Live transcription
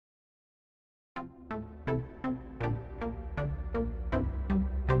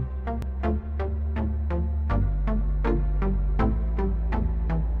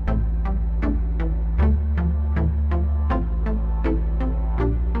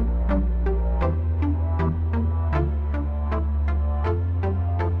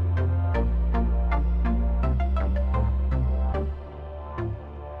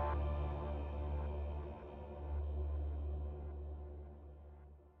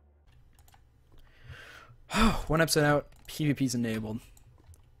One episode out, PvP's enabled.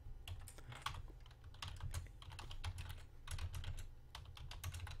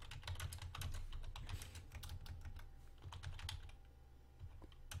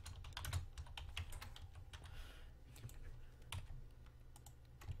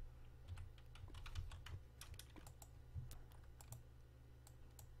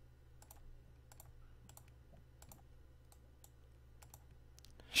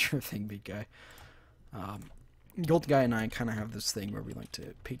 Sure thing, big guy. Gold Guy and I kind of have this thing where we like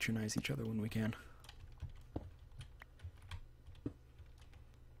to patronize each other when we can.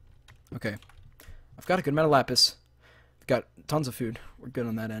 Okay. I've got a good metal lapis. I've got tons of food. We're good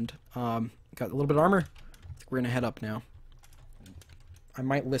on that end. Got a little bit of armor. I think we're going to head up now. I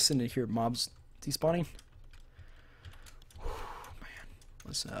might listen to hear mobs despawning. Man.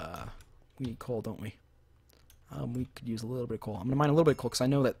 Let's, we need coal, don't we? We could use a little bit of coal. I'm going to mine a little bit of coal because I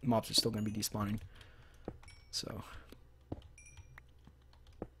know that mobs are still going to be despawning. So,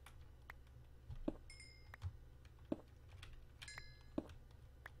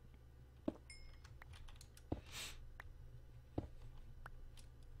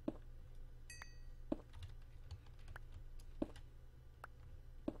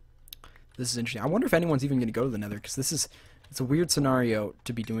 this is interesting. I wonder if anyone's even going to go to the Nether, because it's a weird scenario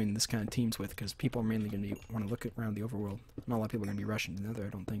to be doing this kind of teams with, because people are mainly going to want to look around the overworld. Not a lot of people are going to be rushing to the Nether, I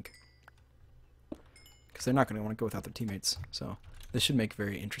don't think. Because they're not going to want to go without their teammates. So this should make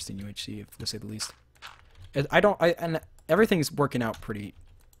very interesting UHC, to say the least. And everything's working out pretty.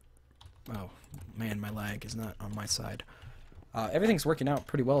 Oh man, my lag is not on my side. Everything's working out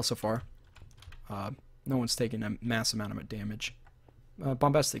pretty well so far. No one's taken a mass amount of damage.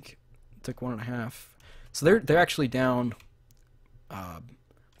 Bombastic took 1.5. So they're actually down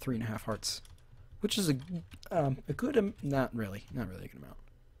 3.5 hearts, which is a good not really a good amount.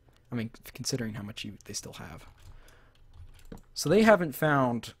 I mean, considering how much they still have. So they haven't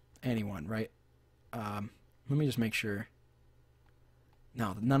found anyone, right? Let me just make sure.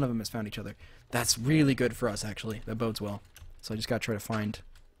 No, none of them has found each other. That's really good for us, actually. That bodes well. So I just gotta try to find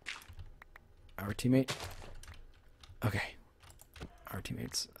our teammate. Okay. Our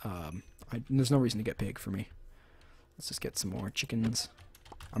teammates. There's no reason to get pig for me. Let's just get some more chickens.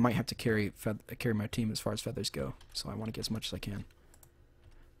 I might have to carry my team as far as feathers go, so I want to get as much as I can.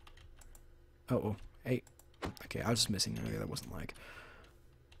 Oh, hey. Okay, I was just missing earlier. That wasn't lag.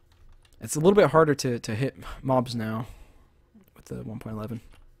 It's a little bit harder to hit mobs now with the 1.11.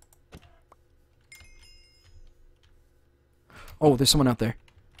 Oh, there's someone out there.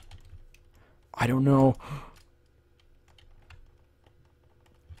 I don't know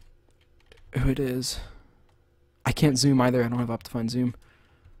who it is. I can't zoom either. I don't have Optifine zoom.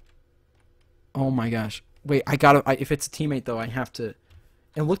 Oh my gosh. Wait, if it's a teammate though, I have to.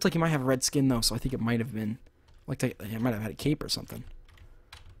 It looked like he might have red skin though, so I think it might have been. Like I might have had a cape or something.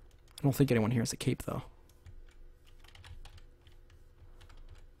 I don't think anyone here has a cape though.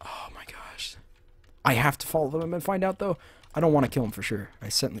 Oh my gosh. I have to follow them and find out though. I don't want to kill him for sure. I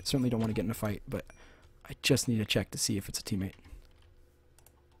certainly don't want to get in a fight, but I just need to check to see if it's a teammate.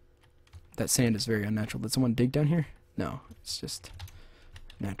 That sand is very unnatural. Did someone dig down here? No, it's just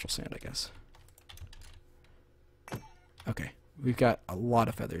natural sand, I guess. Okay, we've got a lot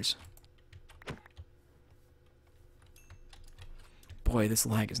of feathers. Boy, this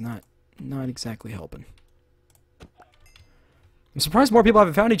lag is not exactly helping. I'm surprised more people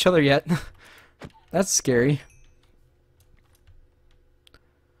haven't found each other yet. That's scary.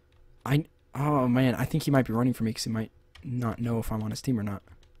 Oh man, I think he might be running from me because he might not know if I'm on his team or not.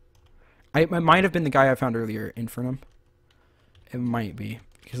 It might have been the guy I found earlier, Infernum. It might be,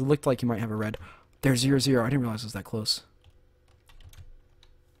 because it looked like he might have a red. There's 0-0. I didn't realize it was that close.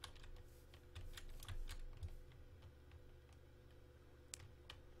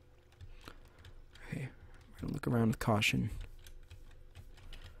 Okay, I'm gonna look around with caution.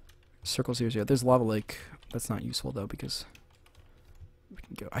 Circle 0-0. There's lava lake. That's not useful though because we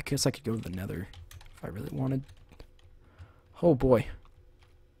can go. I guess I could go to the Nether if I really wanted. Oh boy.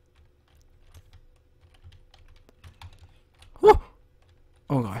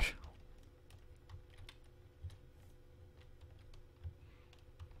 Oh gosh.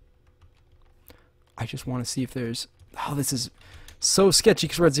 I just want to see if there's... Oh, this is so sketchy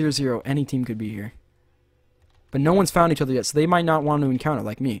because we're at 0-0. Any team could be here. But no one's found each other yet, so they might not want to encounter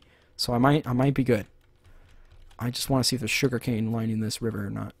like me. So I might be good. I just want to see if there's sugarcane lining this river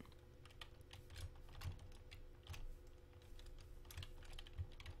or not.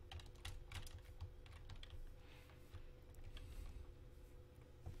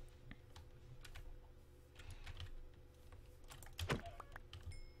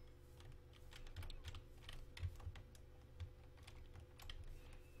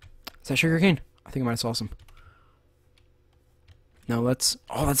 Is that sugarcane? I think I might have saw some. No, that's...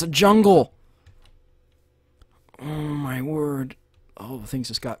 Oh, that's a jungle! Oh, my word. Oh, things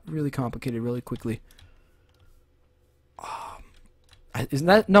just got really complicated really quickly. Isn't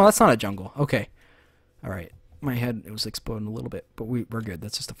that... No, that's not a jungle. Okay. Alright. My head, it was exploding a little bit, but we're good.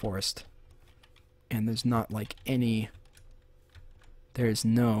 That's just a forest. And there's not, like, any... There's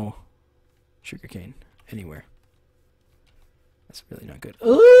no sugarcane anywhere. That's really not good.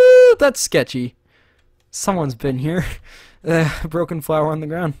 Ooh, that's sketchy. Someone's been here. Broken flower on the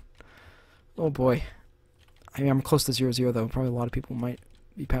ground. Oh boy. I mean, I'm close to 0-0 though. Probably a lot of people might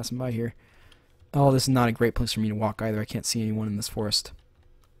be passing by here. Oh, this is not a great place for me to walk either. I can't see anyone in this forest.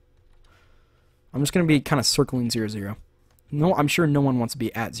 I'm just going to be kind of circling 0-0. No, I'm sure no one wants to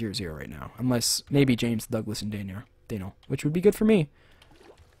be at 0-0 right now. Unless maybe James, Douglas, and Daniel, which would be good for me.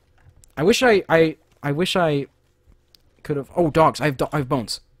 I wish I could have... Oh, dogs. I have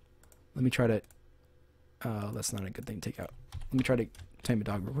bones. Let me try to... that's not a good thing to take out. Let me try to tame a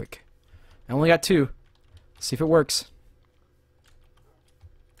dog real quick. I only got 2. See if it works.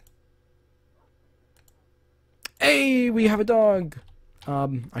 Hey, we have a dog.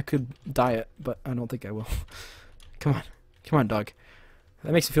 I could dye it, but I don't think I will. Come on. Come on, dog.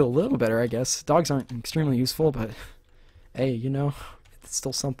 That makes me feel a little better, I guess. Dogs aren't extremely useful, but... Hey, you know, it's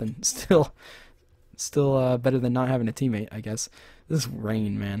still something. Still better than not having a teammate, I guess. This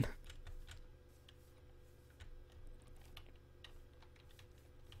rain, man.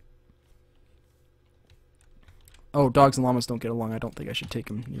 Oh, dogs and llamas don't get along. I don't think I should take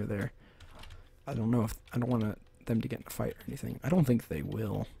them near there. I don't know if... I don't want them to get in a fight or anything. I don't think they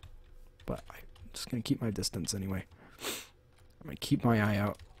will. But I'm just going to keep my distance anyway. I'm going to keep my eye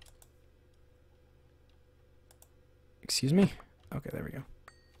out. Excuse me? Okay, there we go.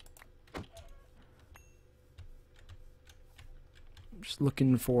 I'm just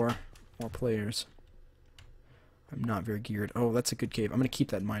looking for more players. I'm not very geared. Oh, that's a good cave. I'm going to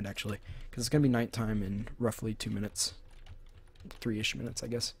keep that in mind, actually. Because it's going to be nighttime in roughly 2 minutes. 3-ish minutes, I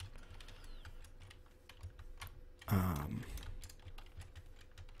guess.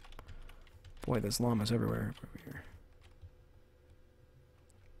 Boy, there's llamas everywhere over here.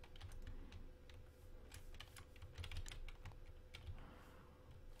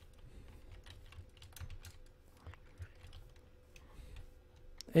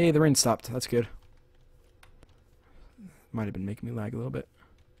 Hey, the rain stopped. That's good. Might have been making me lag a little bit.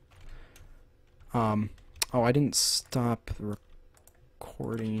 Oh, I didn't stop the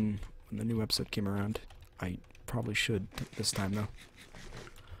recording when the new episode came around. I probably should this time, though.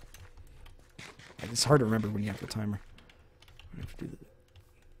 It's hard to remember when you have the timer. I have to do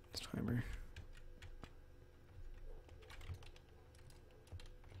the timer.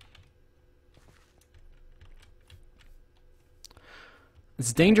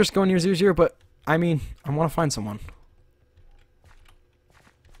 It's dangerous going near 0-0, but I mean, I want to find someone.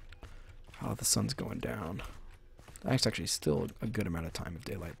 Oh, the sun's going down. That's actually still a good amount of time of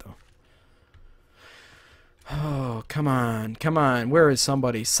daylight, though. Oh, come on. Come on. Where is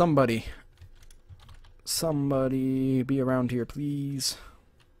somebody? Somebody. Somebody be around here, please.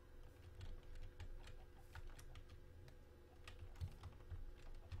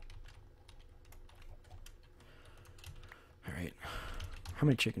 Alright. How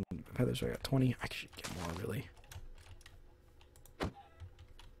many chicken feathers do I got? 20? I should get more, really.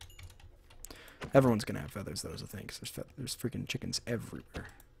 Everyone's gonna have feathers, that was the thing, because there's freaking chickens everywhere.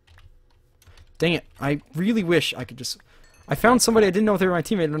 Dang it. I really wish I could just... I found somebody, I didn't know if they were my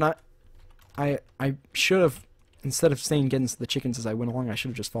teammate or not. I should have, instead of staying against the chickens as I went along, I should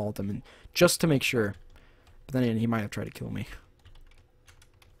have just followed them, and just to make sure. But then again, he might have tried to kill me.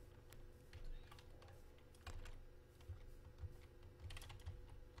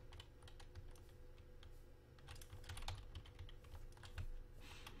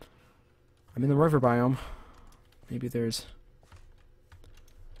 I'm in the river biome. Maybe there's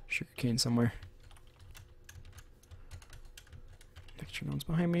sugarcane somewhere. Make sure no one's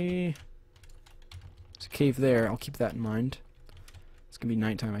behind me. There's a cave there. I'll keep that in mind. It's gonna be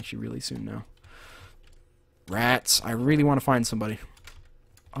nighttime actually really soon now. Rats. I really want to find somebody.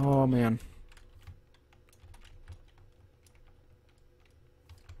 Oh man.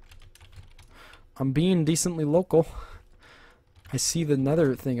 I'm being decently local. I see the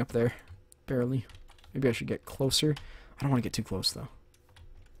nether thing up there. Barely. Maybe I should get closer. I don't want to get too close though.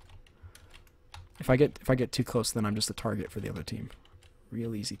 If I get too close, then I'm just a target for the other team.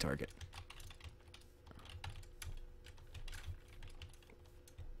 Real easy target.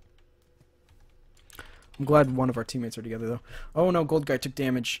 I'm glad one of our teammates are together though. Oh no, Gold Guy took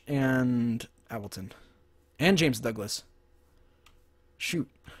damage, and OwlTin. And James Douglas. Shoot.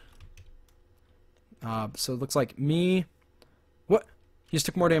 So it looks like me... What? He just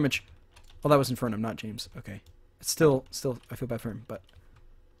took more damage. Oh, that was Infernum, not James. Okay. It's still, I feel bad for him, but...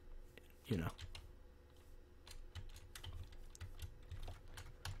 You know.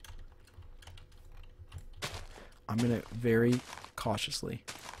 I'm gonna very cautiously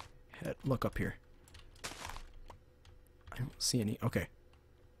look up here. I don't see any... Okay.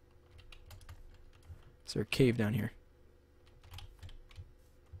 Is there a cave down here?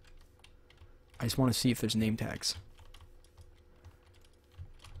 I just want to see if there's name tags.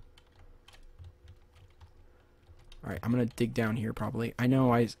 Alright, I'm going to dig down here probably. I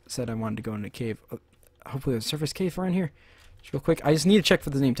know I said I wanted to go in a cave. Hopefully there's a surface cave around here. Just real quick. I just need to check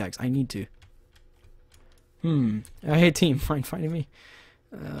for the name tags. I need to. Hey team, mind finding me?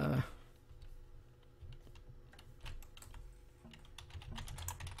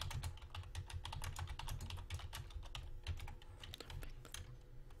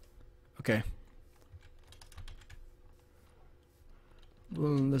 Okay.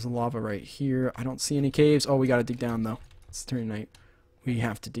 There's lava right here. I don't see any caves. Oh, we gotta dig down though. It's turning night. We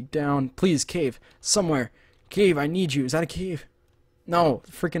have to dig down. Please, cave. Somewhere. Cave, I need you. Is that a cave? No.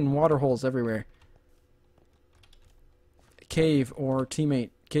 Freaking water holes everywhere. Cave or teammate.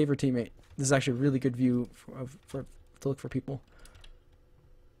 Cave or teammate. This is actually a really good view to look for people.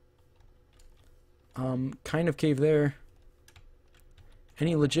 Kind of cave there.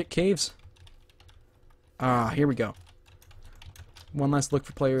 Any legit caves? Ah, here we go. One last look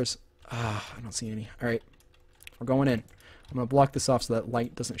for players. Ah, I don't see any. Alright. We're going in. I'm going to block this off so that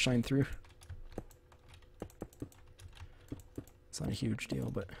light doesn't shine through. It's not a huge deal,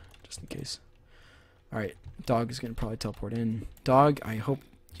 but just in case. Alright. Dog is going to probably teleport in. Dog, I hope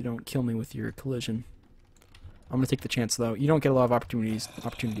you don't kill me with your collision. I'm going to take the chance, though. You don't get a lot of opportunities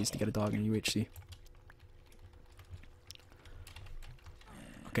to get a dog in UHC.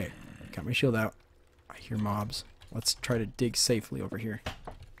 Okay. Got my shield out. I hear mobs. Let's try to dig safely over here.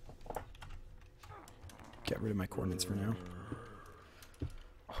 Get rid of my coordinates for now.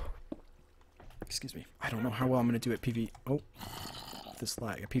 Excuse me. I don't know how well I'm going to do it PvE. Oh. This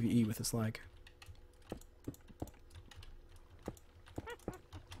lag. A PvE with this lag.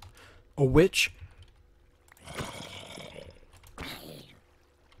 A witch?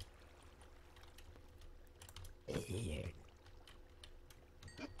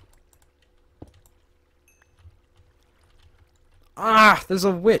 Ah, there's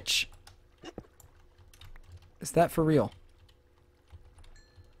a witch. Is that for real?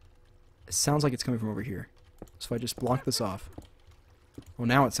 It sounds like it's coming from over here. So if I just block this off. Well,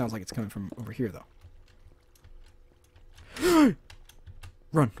 now it sounds like it's coming from over here, though.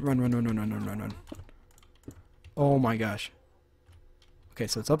 Run, run, run, run, run, run, run, run, run. Oh my gosh. Okay,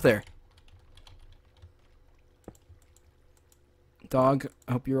 so it's up there. Dog,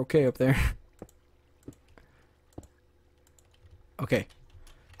 I hope you're okay up there. Okay.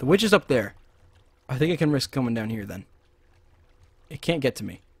 The witch is up there. I think I can risk coming down here then. It can't get to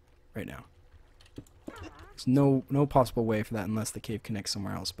me right now. There's no possible way for that unless the cave connects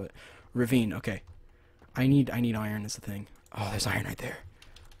somewhere else, but ravine, okay. I need iron is the thing. Oh, there's iron right there.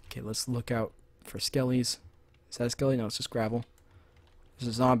 Okay, let's look out for skellies. Is that a skelly? No, it's just gravel. There's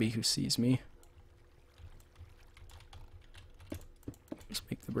a zombie who sees me. Let's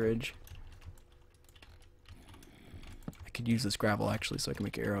make the bridge. I could use this gravel actually so I can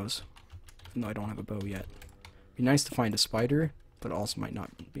make arrows. Even though I don't have a bow yet. Be nice to find a spider, but also might not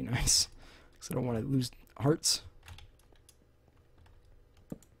be nice. Because I don't want to lose hearts.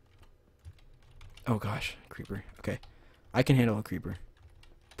 Oh gosh, creeper. Okay. I can handle a creeper.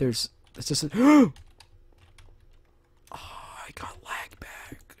 It's just a oh, I got lag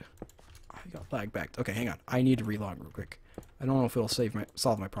back. Okay, hang on. I need to relog real quick. I don't know if it'll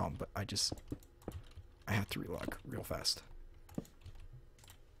solve my problem, but I have to relog real fast.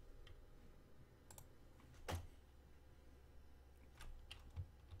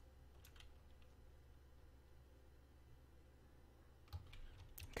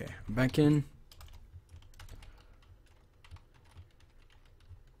 Okay, I'm back in.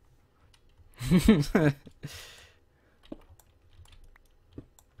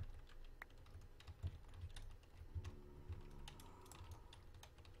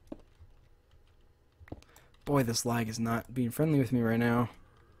 Boy, this lag is not being friendly with me right now.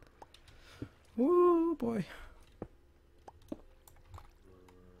 Ooh, boy.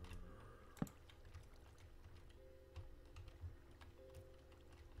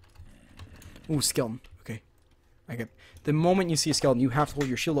 Ooh, skeleton. Okay. I get the moment you see a skeleton, you have to hold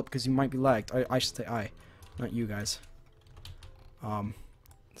your shield up because you might be lagged. I should say I, not you guys.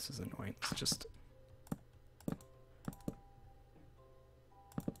 This is annoying. It's just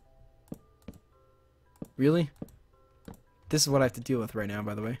really? This is what I have to deal with right now,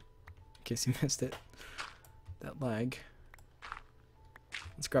 by the way. In case you missed it. That lag.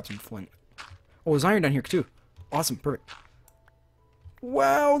 Let's grab some flint. Oh, there's iron down here too. Awesome, perfect.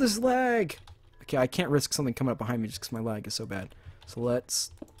 Wow, this lag! Okay, I can't risk something coming up behind me just because my lag is so bad. So let's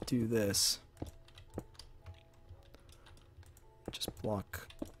do this. Just block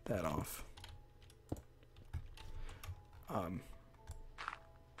that off.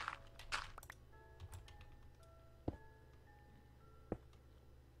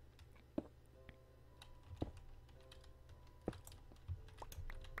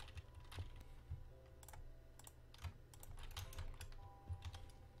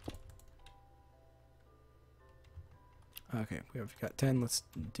 Okay, we've got 10. Let's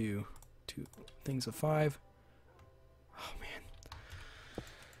do 2 things of 5. Oh, man.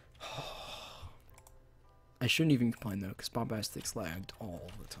 I shouldn't even complain, though, because Bombastic's lagged all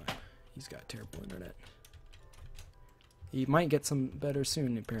the time. He's got terrible internet. He might get some better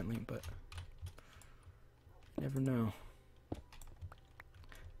soon, apparently, but you never know.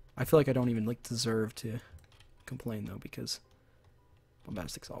 I feel like I don't even deserve to complain, though, because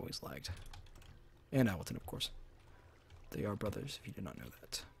Bombastic's always lagged. And OwlTin, of course. They are brothers, if you did not know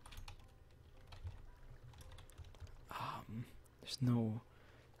that. There's no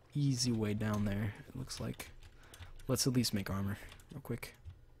easy way down there, it looks like. Let's at least make armor, real quick.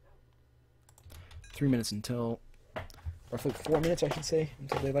 3 minutes until, roughly 4 minutes, I should say,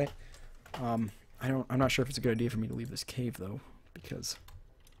 until daylight. I'm not sure if it's a good idea for me to leave this cave, though, because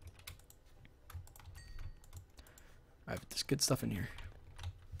I have this good stuff in here.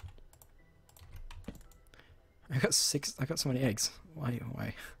 I got so many eggs. Why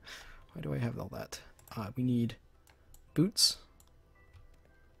do I have all that? We need boots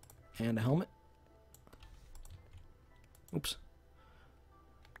and a helmet. Oops.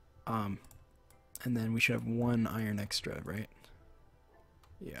 And then we should have 1 iron extra, right?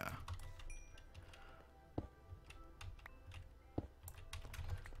 Yeah.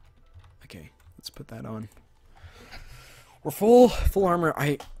 Okay, let's put that on. We're full armor.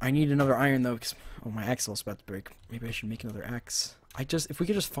 I need another iron though, because my axe is about to break. Maybe I should make another axe. If we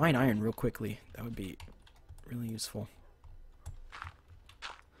could just find iron real quickly, that would be really useful.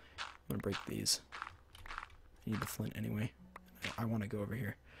 I'm gonna break these. I need the flint anyway. I want to go over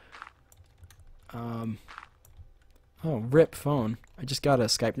here. Oh, rip phone. I just got a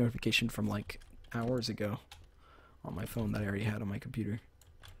Skype notification from like hours ago on my phone that I already had on my computer.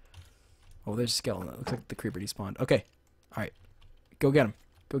 Oh, there's a skeleton. That looks like the creeper despawned. Okay. Alright. Go get him.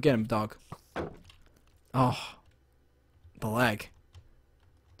 Go get him, dog. Oh. The lag.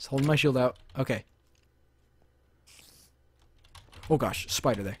 Just holding my shield out. Okay. Oh gosh,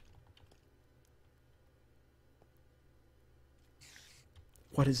 spider there.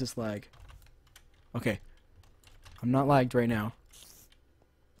 What is this lag? Okay. I'm not lagged right now.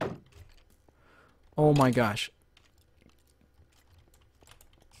 Oh my gosh.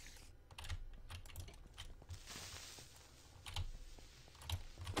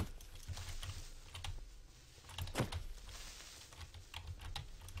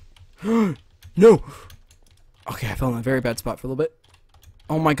 No! Okay, I fell in a very bad spot for a little bit.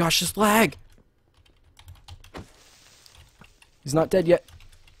 Oh my gosh, this lag! He's not dead yet.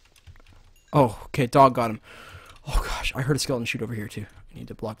 Oh, okay, dog got him. Oh gosh, I heard a skeleton shoot over here too. I need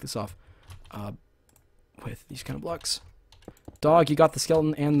to block this off with these kind of blocks. Dog, you got the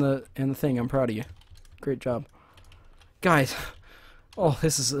skeleton and the thing. I'm proud of you. Great job. Guys, oh,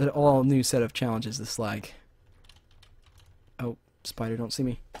 this is an all new set of challenges, this lag. Oh, spider, don't see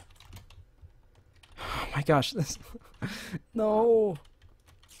me. Oh my gosh, this no.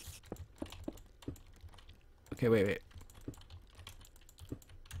 Okay, wait.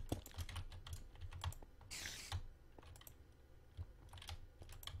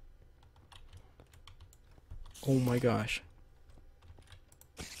 Oh my gosh.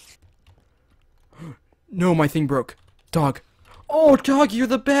 No, my thing broke. Dog. Oh, dog, you're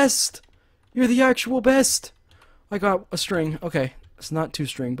the best. You're the actual best. I got a string. Okay, it's not 2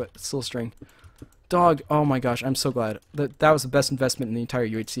 string, but it's still a string. Dog, oh my gosh, I'm so glad. That was the best investment in the entire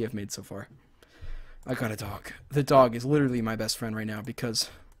UHC I've made so far. I got a dog. The dog is literally my best friend right now because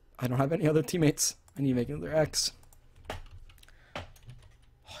I don't have any other teammates. I need to make another X. Oh,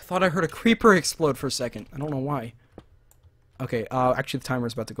 I thought I heard a creeper explode for a second. I don't know why. Okay, actually the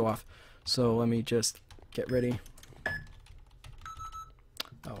timer's about to go off. So let me just get ready.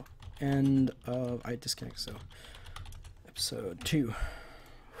 Oh, and I disconnect, so episode 2.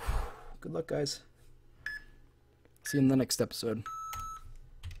 Good luck, guys. See you in the next episode.